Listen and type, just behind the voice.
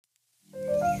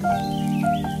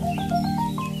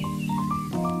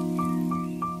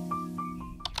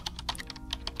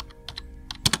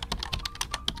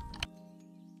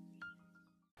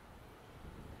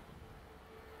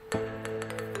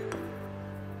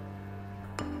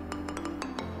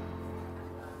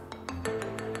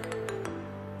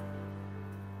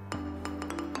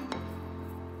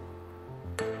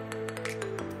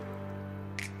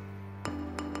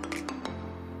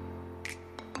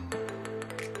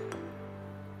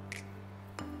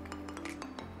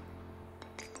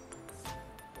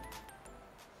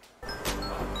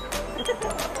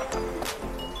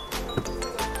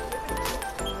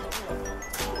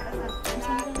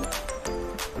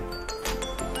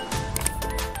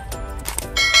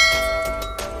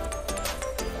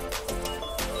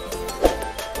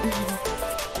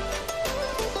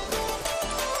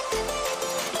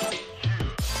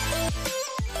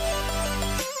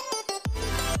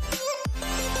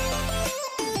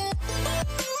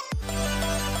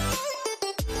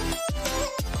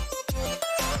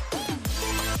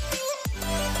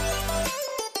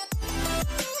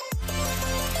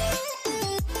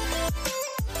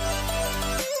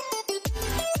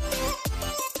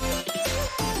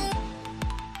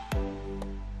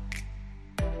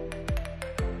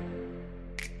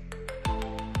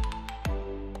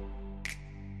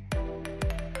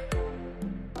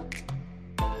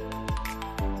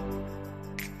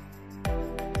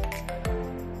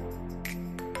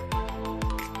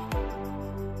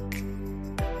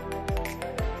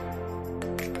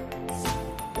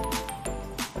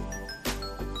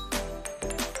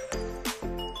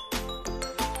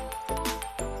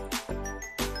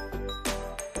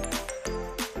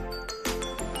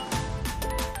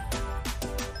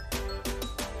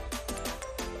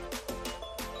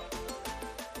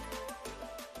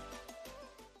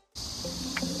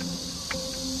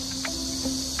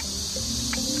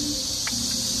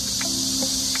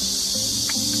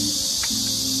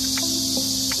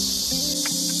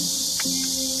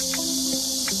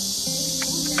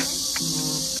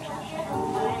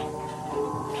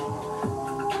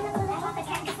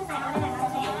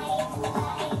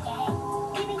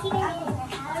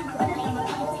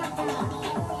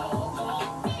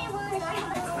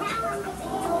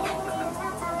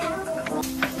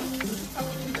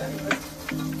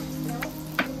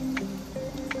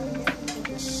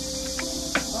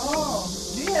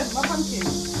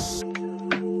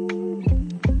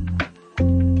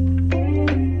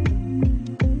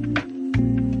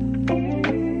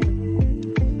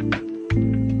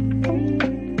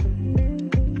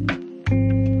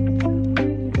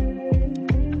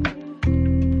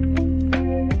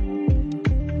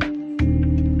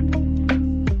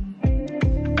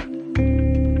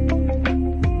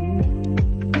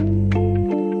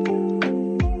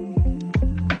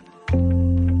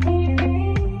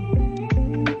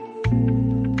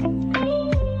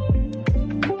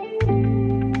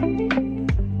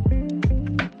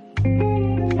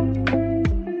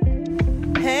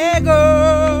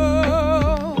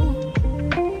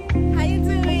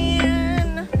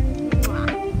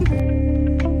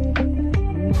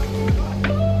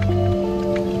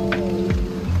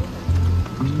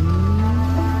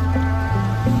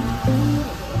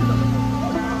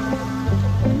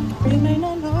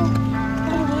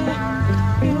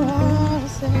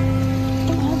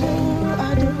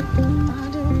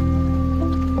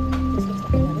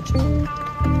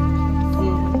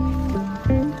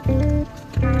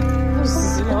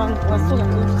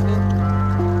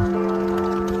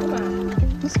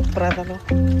brother, look.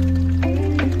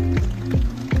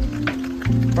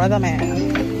 Brother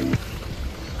man.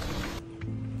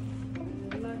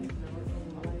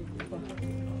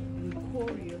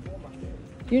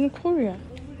 You in Korea?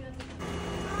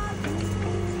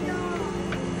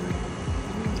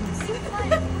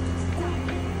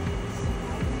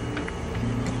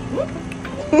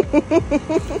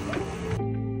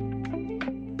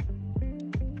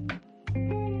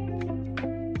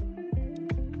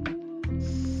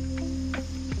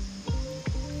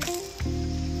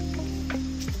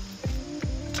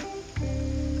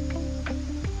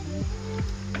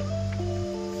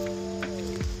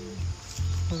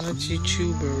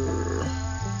 YouTuber.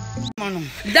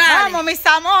 Vamos mis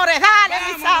amores, dale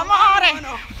mis amores.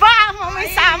 Vamos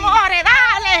mis amores,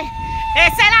 dale.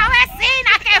 Esa es la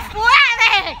vecina que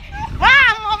puede.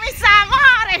 Vamos mis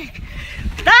amores.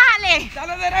 Dale.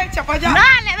 Dale derecha para allá.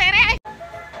 Dale derecha.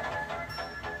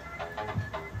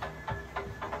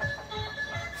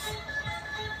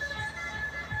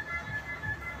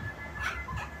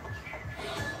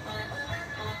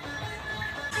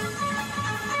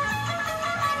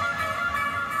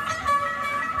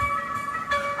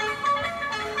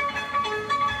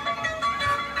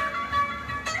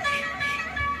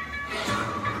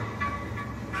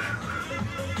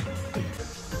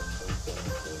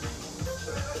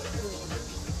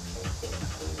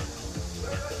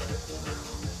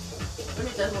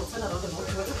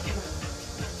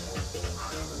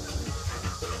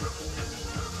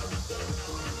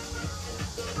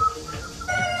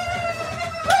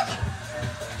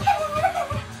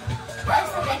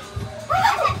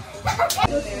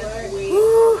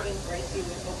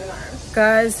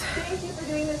 Guys,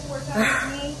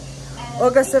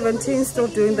 August 17th, still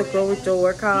doing the Grow with Joe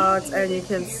workouts, and you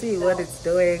can see what it's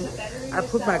doing. I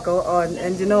put my go on,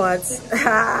 and you know what?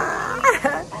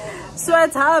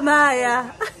 Sweat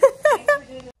Maya.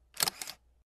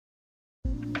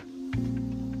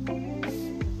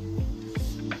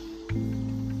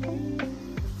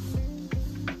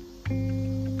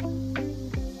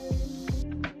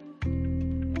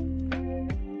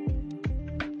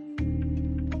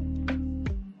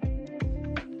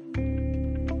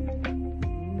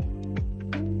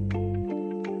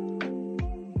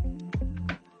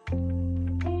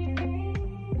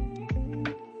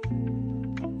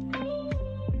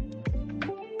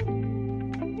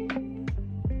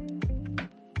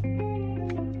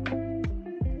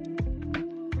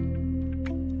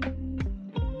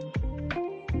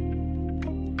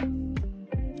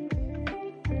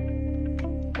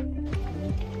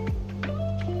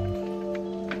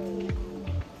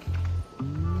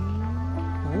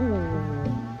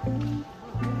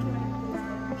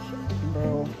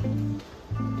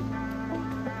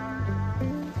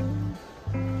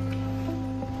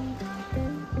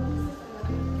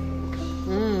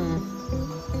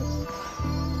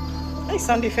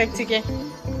 Sound effect again.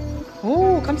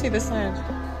 Oh, come see this side.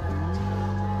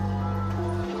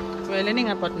 We're learning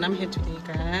about Namhae today,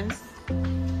 guys.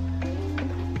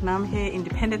 Namhae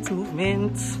independence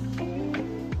movement.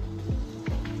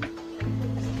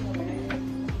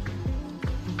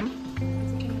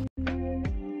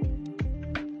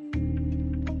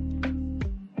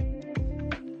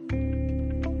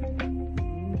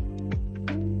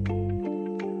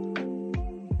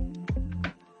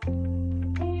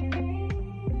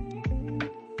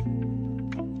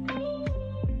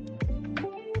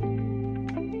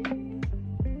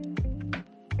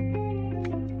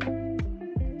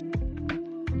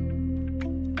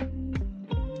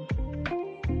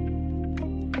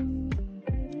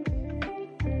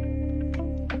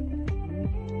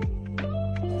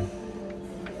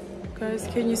 Guys,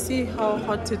 can you see how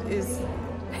hot it is?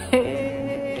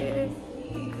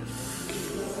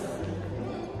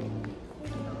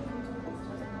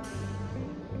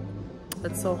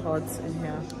 It's so hot in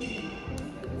here.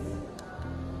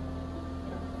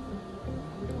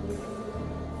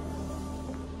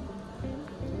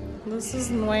 This is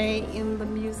Namhae in the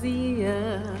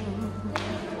museum.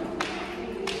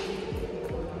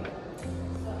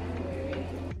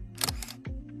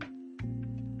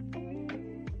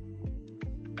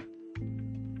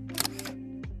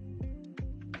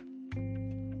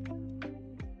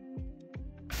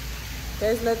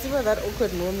 Guys, let's see that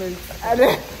awkward moment.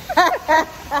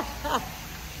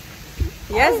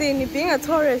 Yes, in being a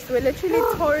tourist, we're literally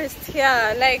tourists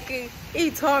here, like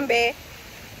Itombe.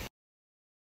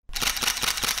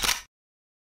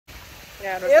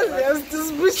 Yeah, yes,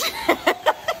 this bush.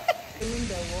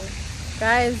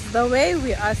 Guys, the way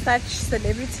we are such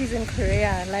celebrities in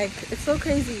Korea, like, it's so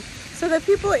crazy. So the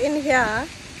people in here,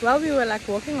 while we were like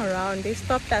walking around, they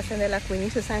stopped us and they're like, we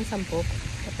need to sign some book.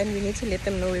 and we need to let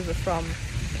them know where we're from.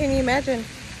 Can you imagine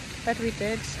what we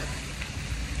did?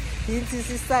 You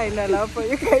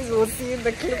guys will see in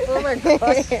the clip. Oh my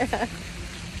gosh.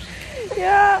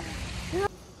 Yeah.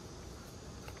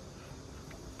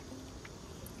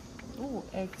 Oh,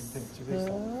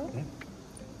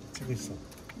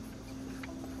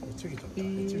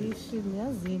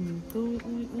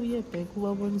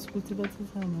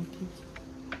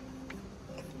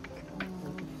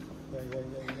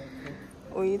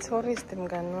 tourist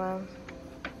mngani wami.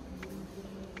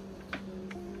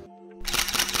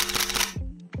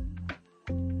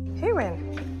 Hey, when?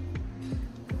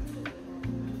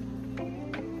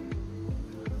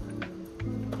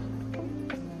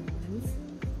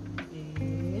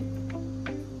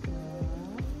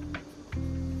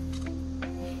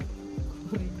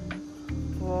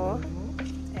 War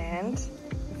and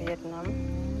Vietnam.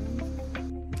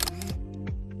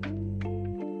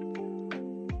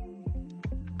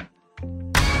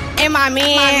 And my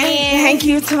man, thank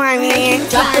you to my man.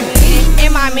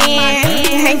 And my man,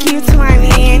 thank you to my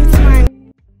man.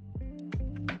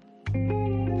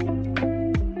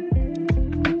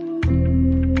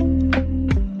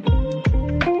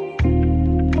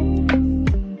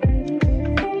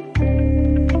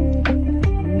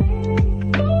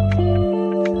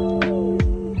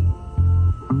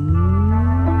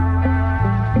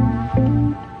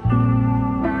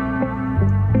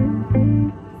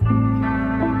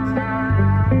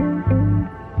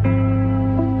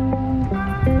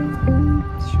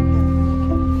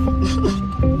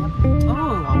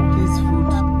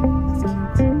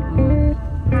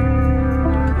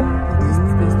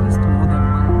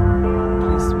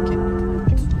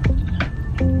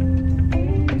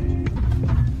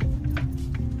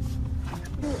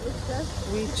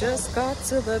 Just got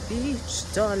to the beach,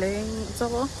 darling.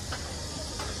 So,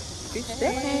 beach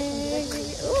day.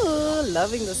 Ooh,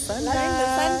 loving the sun. Loving the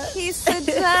sun. Kiss the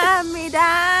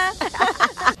mida.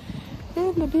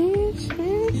 In the beach.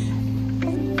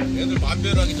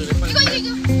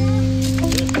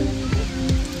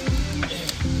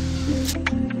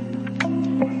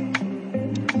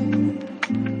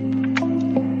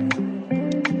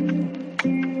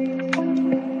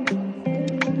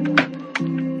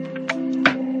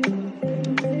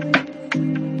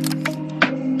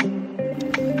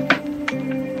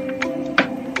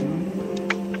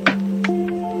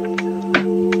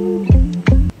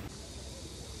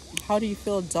 How do you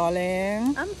feel,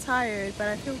 darling? I'm tired, but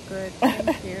I feel good.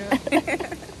 Thank you.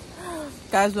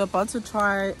 Guys, we're about to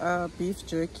try beef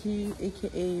jerky,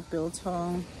 aka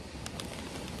biltong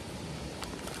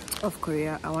of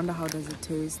Korea. I wonder how does it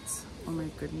taste. Oh my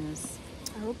goodness.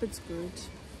 I hope it's good.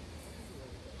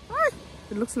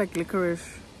 It looks like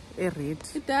licorice. Red.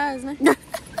 It does.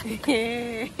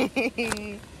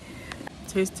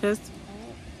 Taste.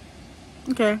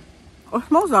 Okay. Oh, it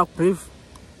smells like beef.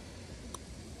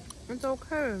 It's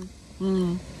okay.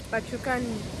 But you can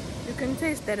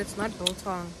taste that it's not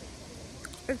biltong.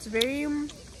 It's very, I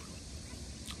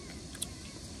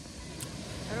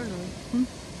don't know.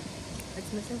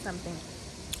 It's missing something.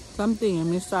 Something you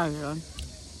miss out.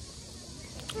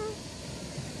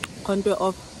 Contour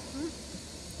off.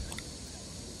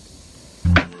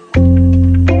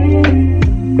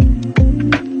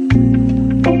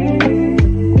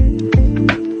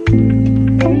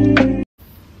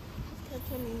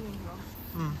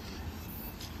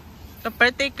 The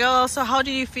birthday girl, so how do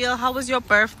you feel? How was your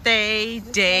birthday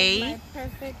day? My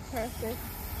perfect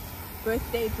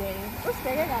birthday day.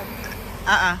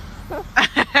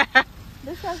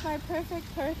 This was my perfect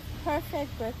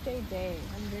birthday day.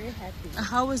 I'm very happy.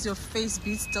 How was your face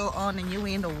beat still on and you were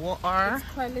in the water?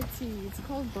 It's quality. It's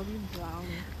called Bobby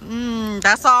Brown.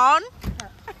 That's on.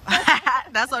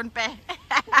 That's on pay.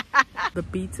 The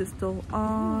beat is still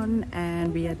on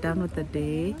and we are done with the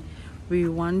day. We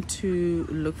want to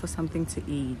look for something to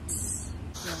eat.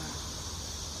 Yeah.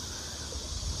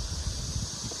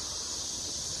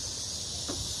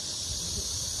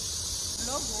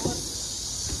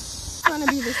 It's gonna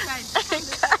be this side.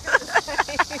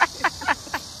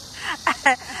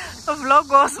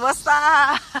 Vlogos, what's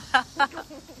that?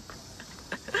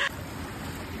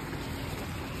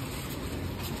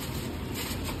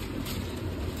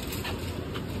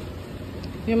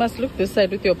 You must look this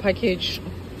side with your package.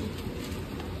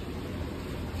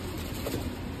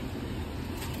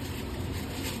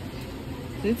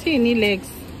 Did you see any legs?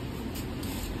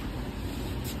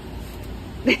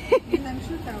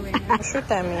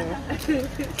 Shoot, I mean.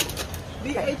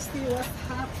 The HD was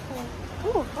half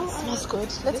full. Oh, smells good.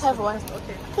 Let's have one.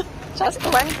 Okay. Just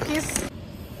one piece. A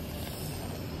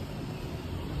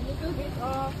little bit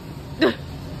of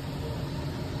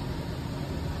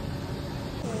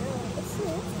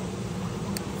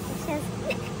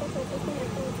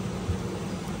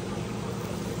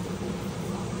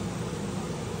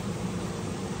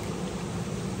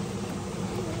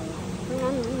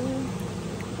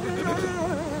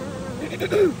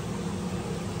it's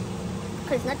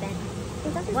not bad.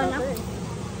 It's actually Well, so no. good.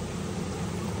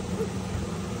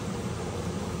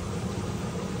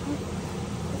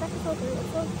 It's actually so good.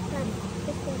 It's so fun.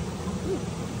 It's good.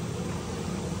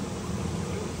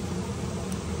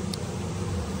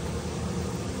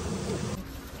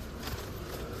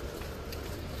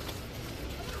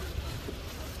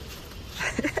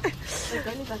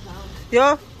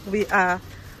 Yo, we are,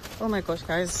 oh my gosh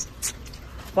guys,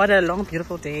 what a long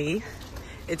beautiful day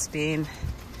it's been.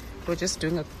 We're just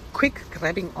doing a quick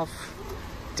grabbing of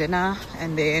dinner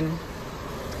and then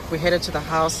we headed to the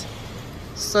house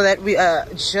so that we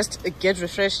just get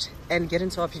refreshed and get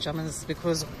into our pajamas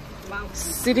because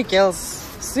city girl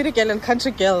and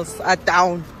country girls are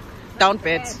down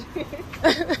bad.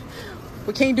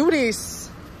 We can't do this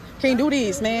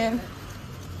man.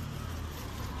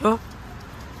 Oh,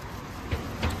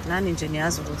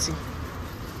 non-engineers Ruti.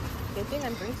 They think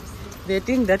I'm going to sleep. They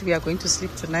think that we are going to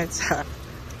sleep tonight.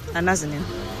 Anazinin.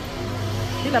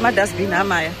 Ilama dustbin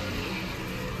amaya.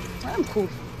 I'm cool.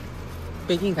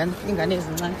 Baking ingane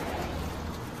ezincane.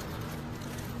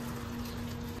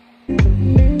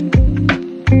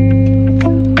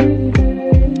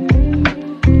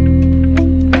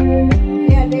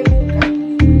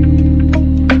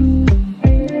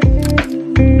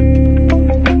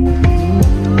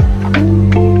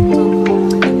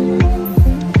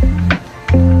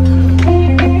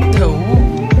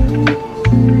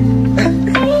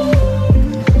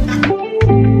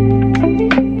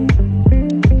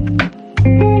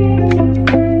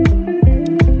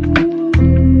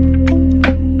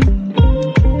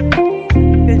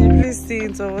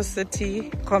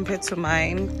 City compared to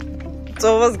mine. It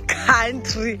was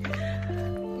country.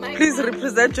 Please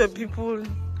represent your people.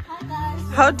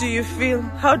 How do you feel?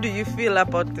 How do you feel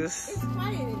about this? It's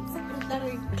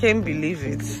fine. Can't believe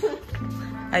it.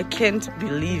 I can't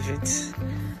believe it.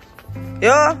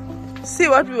 Yo, see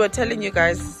what we were telling you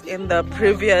guys in the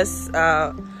previous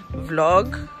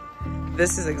vlog.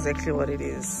 This is exactly what it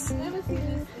is. I've never seen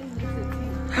this in the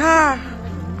city. Ah,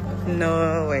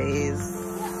 no ways.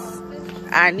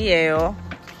 Anieo.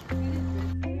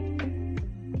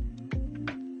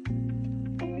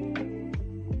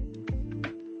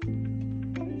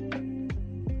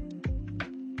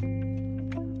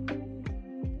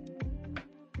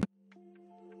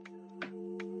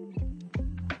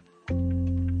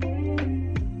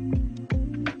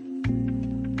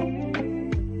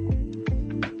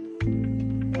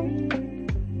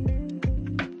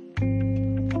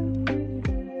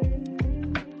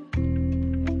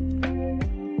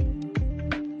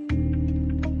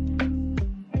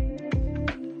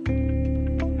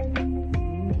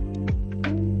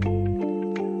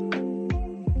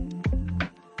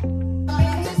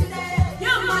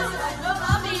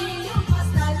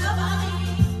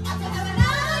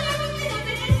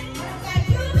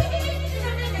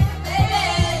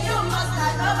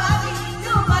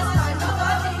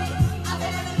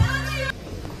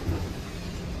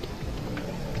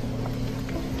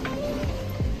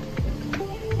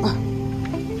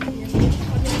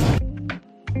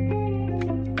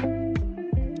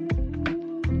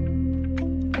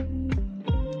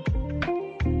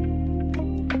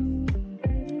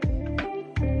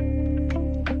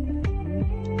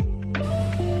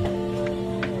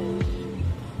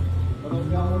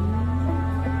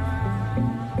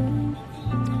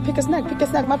 Pick a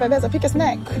snack, my baby, pick a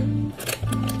snack.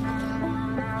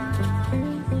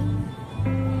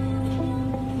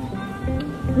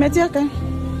 Mediaka.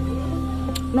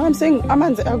 No, I'm saying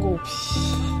amanzi aguphi.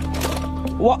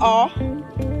 What are?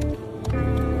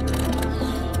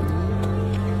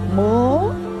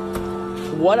 More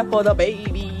water for the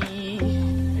baby.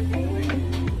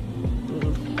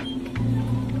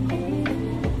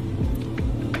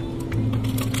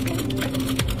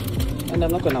 And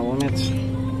I'm not gonna warm it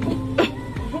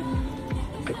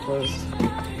because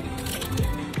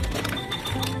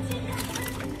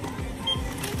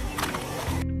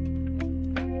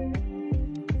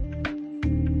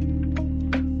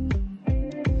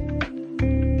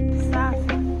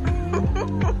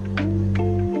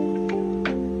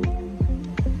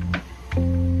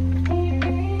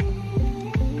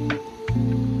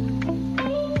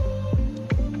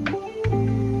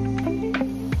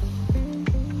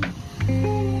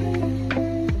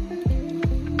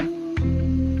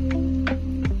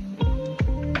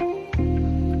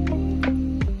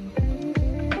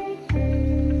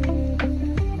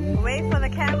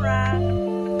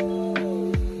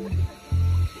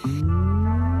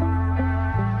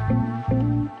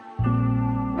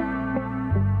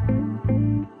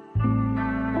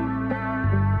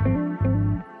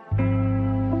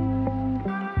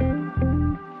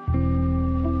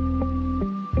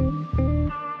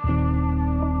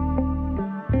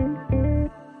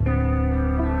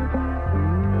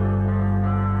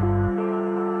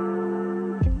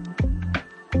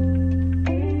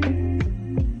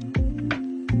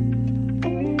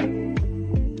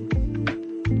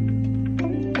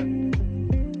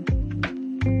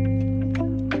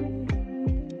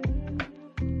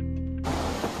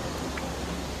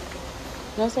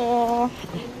안녕하세요.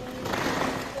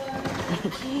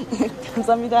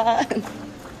 감사합니다.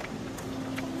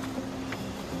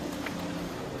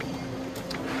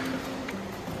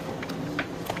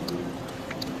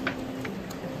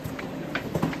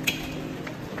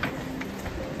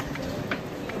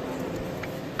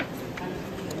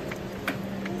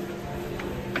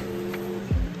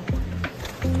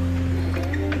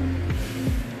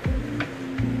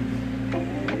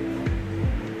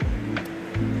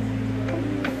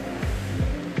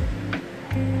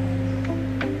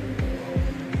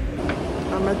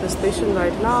 I'm at the station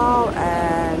right now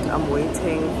and I'm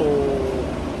waiting for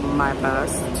my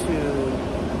bus to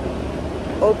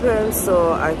open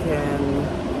so I can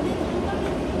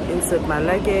insert my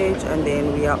luggage and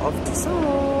then we are off to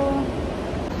Seoul.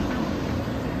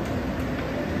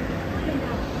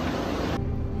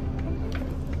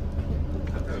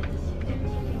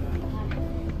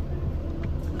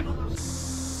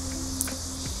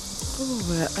 Oh,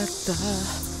 we're at the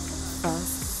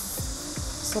bus.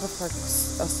 Sort of like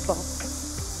a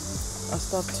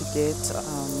stop to get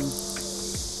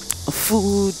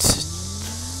food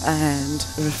and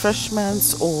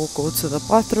refreshments or go to the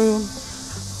bathroom.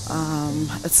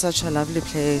 It's such a lovely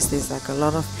place. There's like a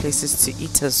lot of places to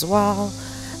eat as well,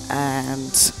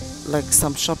 and like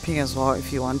some shopping as well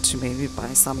if you want to maybe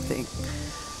buy something,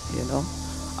 you know.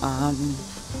 I'm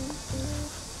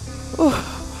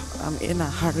in a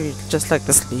hurry, just like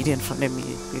this lady in front of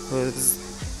me, because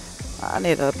I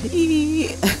need a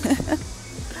pee.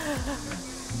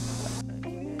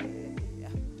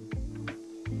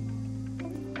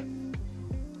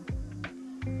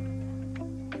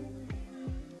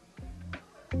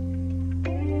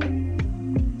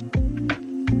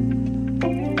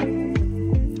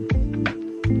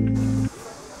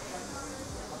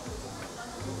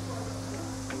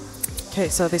 Okay,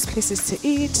 so there's places to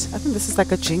eat. I think this is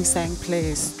like a ginseng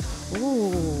place.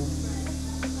 Ooh.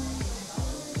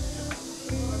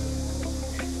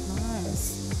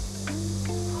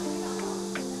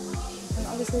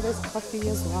 There's coffee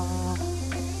as well,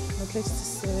 no place to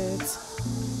sit.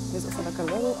 There's also like a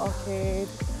little arcade.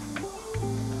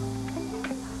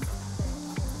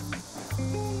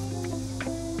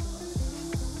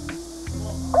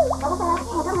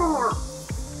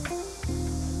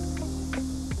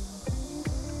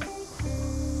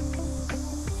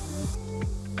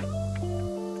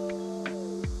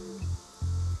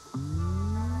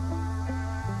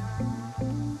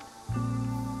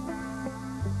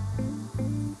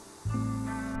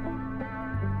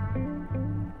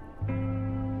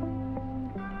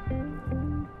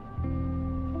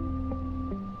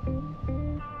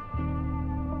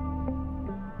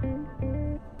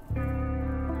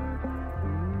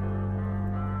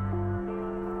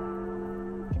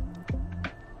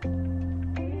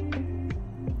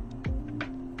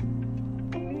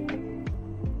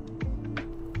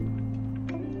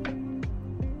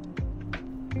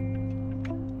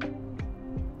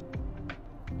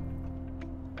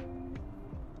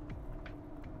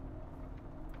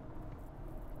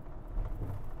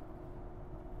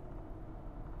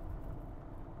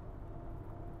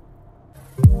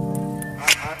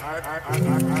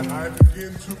 I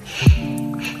begin to